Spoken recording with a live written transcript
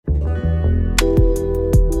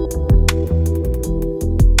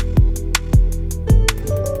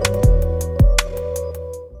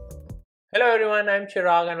I'm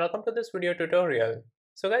Chirag and welcome to this video tutorial.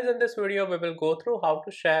 So guys, in this video we will go through how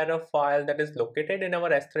to share a file that is located in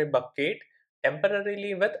our S3 bucket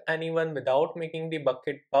temporarily with anyone without making the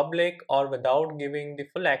bucket public or without giving the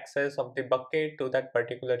full access of the bucket to that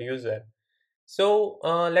particular user. So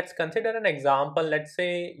let's consider an example. Let's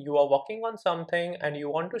say you are working on something and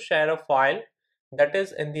you want to share a file that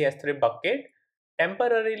is in the S3 bucket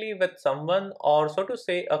temporarily with someone, or so to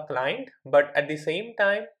say a client, but at the same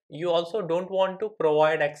time you also don't want to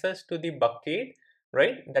provide access to the bucket,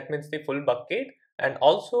 right? That means the full bucket, and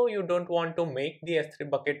also you don't want to make the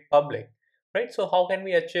S3 bucket public, right? So how can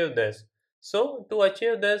we achieve this? So to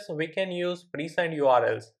achieve this we can use pre-signed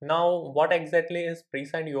URLs. Now what exactly is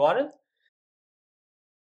pre-signed URL?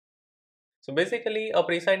 So basically a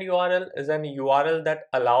pre-signed URL is an URL that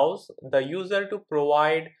allows the user to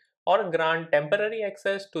provide or grant temporary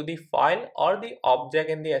access to the file or the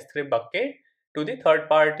object in the S3 bucket to the third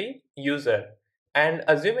party user. And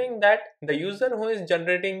assuming that the user who is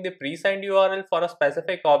generating the pre-signed URL for a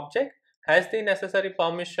specific object has the necessary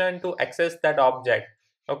permission to access that object.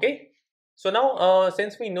 Okay. So now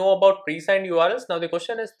since we know about pre-signed URLs, now the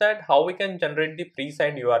question is that how we can generate the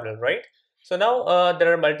pre-signed URL, right? So now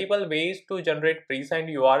there are multiple ways to generate pre-signed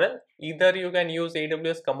URL. Either you can use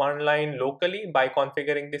AWS command line locally by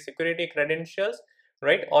configuring the security credentials,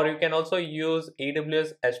 right? Or you can also use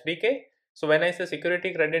AWS SDK. So when I say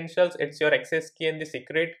security credentials, it's your access key and the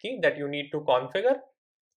secret key that you need to configure.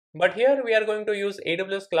 But here we are going to use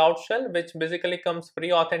AWS CloudShell, which basically comes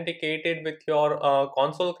pre-authenticated with your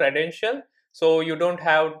console credential. So you don't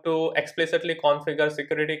have to explicitly configure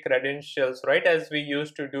security credentials, right? As we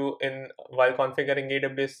used to do while configuring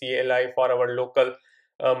AWS CLI for our local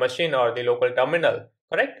machine or the local terminal,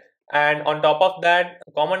 correct? And on top of that,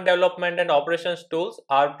 common development and operations tools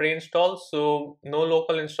are pre-installed, so no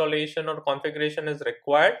local installation or configuration is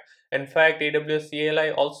required. In fact, AWS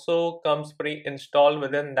CLI also comes pre-installed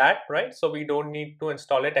within that, right? So we don't need to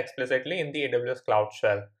install it explicitly in the AWS Cloud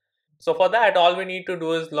Shell. So for that, all we need to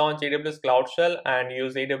do is launch AWS Cloud Shell and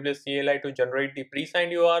use AWS CLI to generate the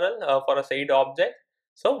pre-signed URL for a said object.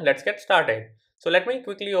 So let's get started. So let me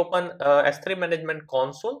quickly open S3 Management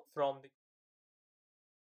Console from the.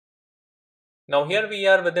 Now here we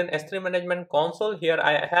are within S3 Management Console. Here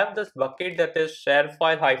I have this bucket that is share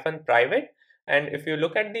file hyphen private. And if you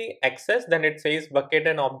look at the access, then it says bucket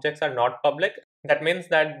and objects are not public. That means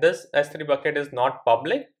that this S3 bucket is not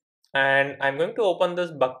public. And I'm going to open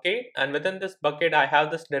this bucket, and within this bucket I have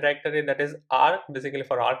this directory that is arc, basically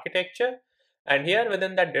for architecture. And here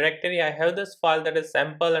within that directory I have this file that is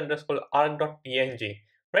sample underscore arc.png,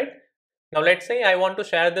 right? Now let's say I want to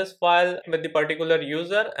share this file with the particular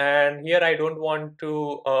user, and here I don't want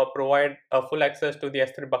to provide a full access to the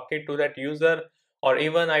S3 bucket to that user, or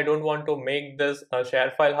even I don't want to make this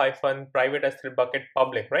share file hyphen private S3 bucket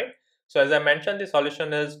public, right? So as I mentioned, the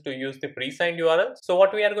solution is to use the pre-signed URL. So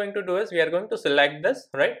what we are going to do is we are going to select this,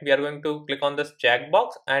 right? We are going to click on this checkbox,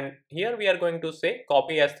 and here we are going to say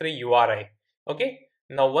copy S3 URI. Okay.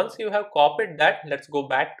 Now once you have copied that, let's go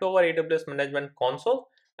back to our AWS Management Console.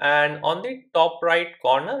 And on the top right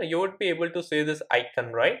corner you would be able to see this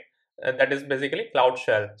icon, right? That is basically Cloud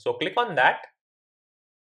Shell. So click on that,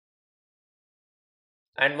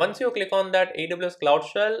 and once you click on that AWS Cloud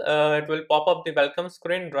Shell, it will pop up the welcome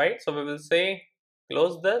screen, right? So we will say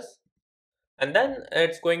close this, and then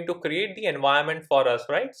it's going to create the environment for us,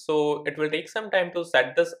 right? So it will take some time to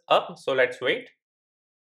set this up, so let's wait.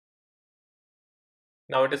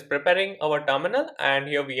 Now it is preparing our terminal, and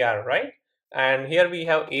here we are, right? And here we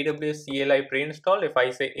have AWS CLI pre-installed. If I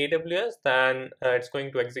say AWS, then it's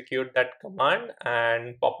going to execute that command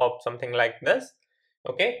and pop up something like this.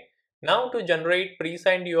 Okay. Now to generate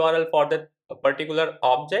pre-signed URL for that particular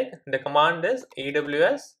object, the command is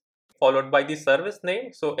AWS followed by the service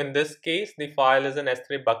name. So in this case, the file is an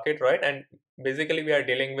S3 bucket, right? And basically we are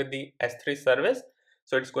dealing with the S3 service.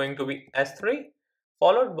 So it's going to be S3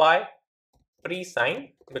 followed by pre-sign,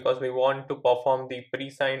 because we want to perform the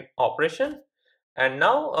pre-sign operation. And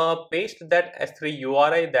now paste that S3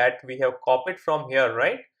 URI that we have copied from here,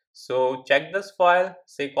 right? So check this file,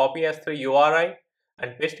 say copy S3 URI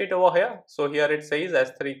and paste it over here. So here it says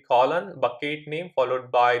S3 colon bucket name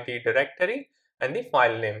followed by the directory and the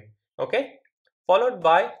file name. Okay, followed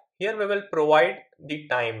by here we will provide the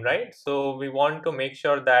time, right? So we want to make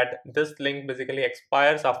sure that this link basically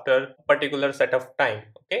expires after a particular set of time.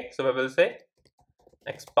 Okay, so we will say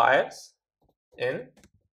expires in,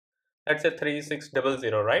 let's say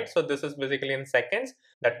 3600, right? So this is basically in seconds.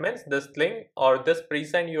 That means this link or this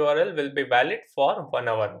pre-signed URL will be valid for 1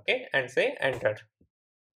 hour. Okay, and say enter.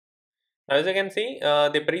 Now as you can see,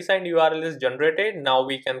 the pre-signed URL is generated. Now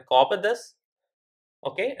we can copy this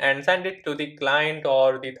okay, and send it to the client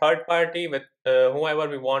or the third party with whoever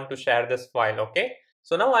we want to share this file. Okay,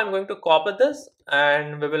 so now I'm going to copy this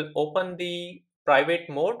and we will open the private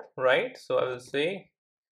mode, right? So I will say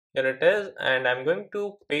here it is, and I'm going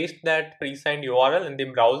to paste that pre-signed URL in the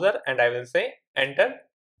browser and I will say enter.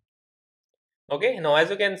 Okay, now as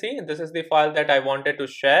you can see, this is the file that I wanted to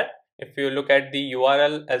share. If you look at the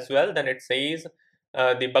URL as well, then it says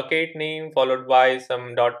the bucket name followed by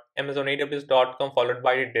some .amazonaws.com followed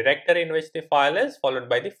by the directory in which the file is followed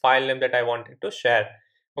by the file name that I wanted to share.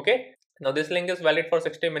 Okay, now this link is valid for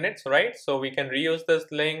 60 minutes, right? So we can reuse this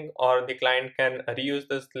link or the client can reuse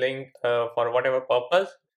this link for whatever purpose.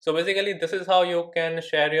 So basically this is how you can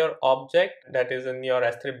share your object that is in your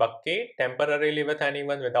S3 bucket temporarily with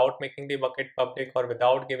anyone without making the bucket public or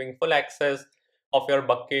without giving full access of your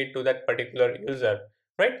bucket to that particular user,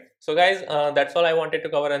 right? So guys, that's all I wanted to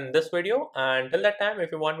cover in this video, and till that time,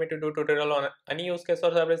 if you want me to do tutorial on any use case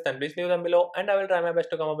or service, then please leave them below and I will try my best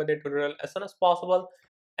to come up with a tutorial as soon as possible.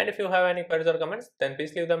 And if you have any queries or comments, then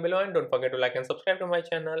please leave them below and don't forget to like and subscribe to my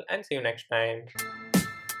channel, and see you next time.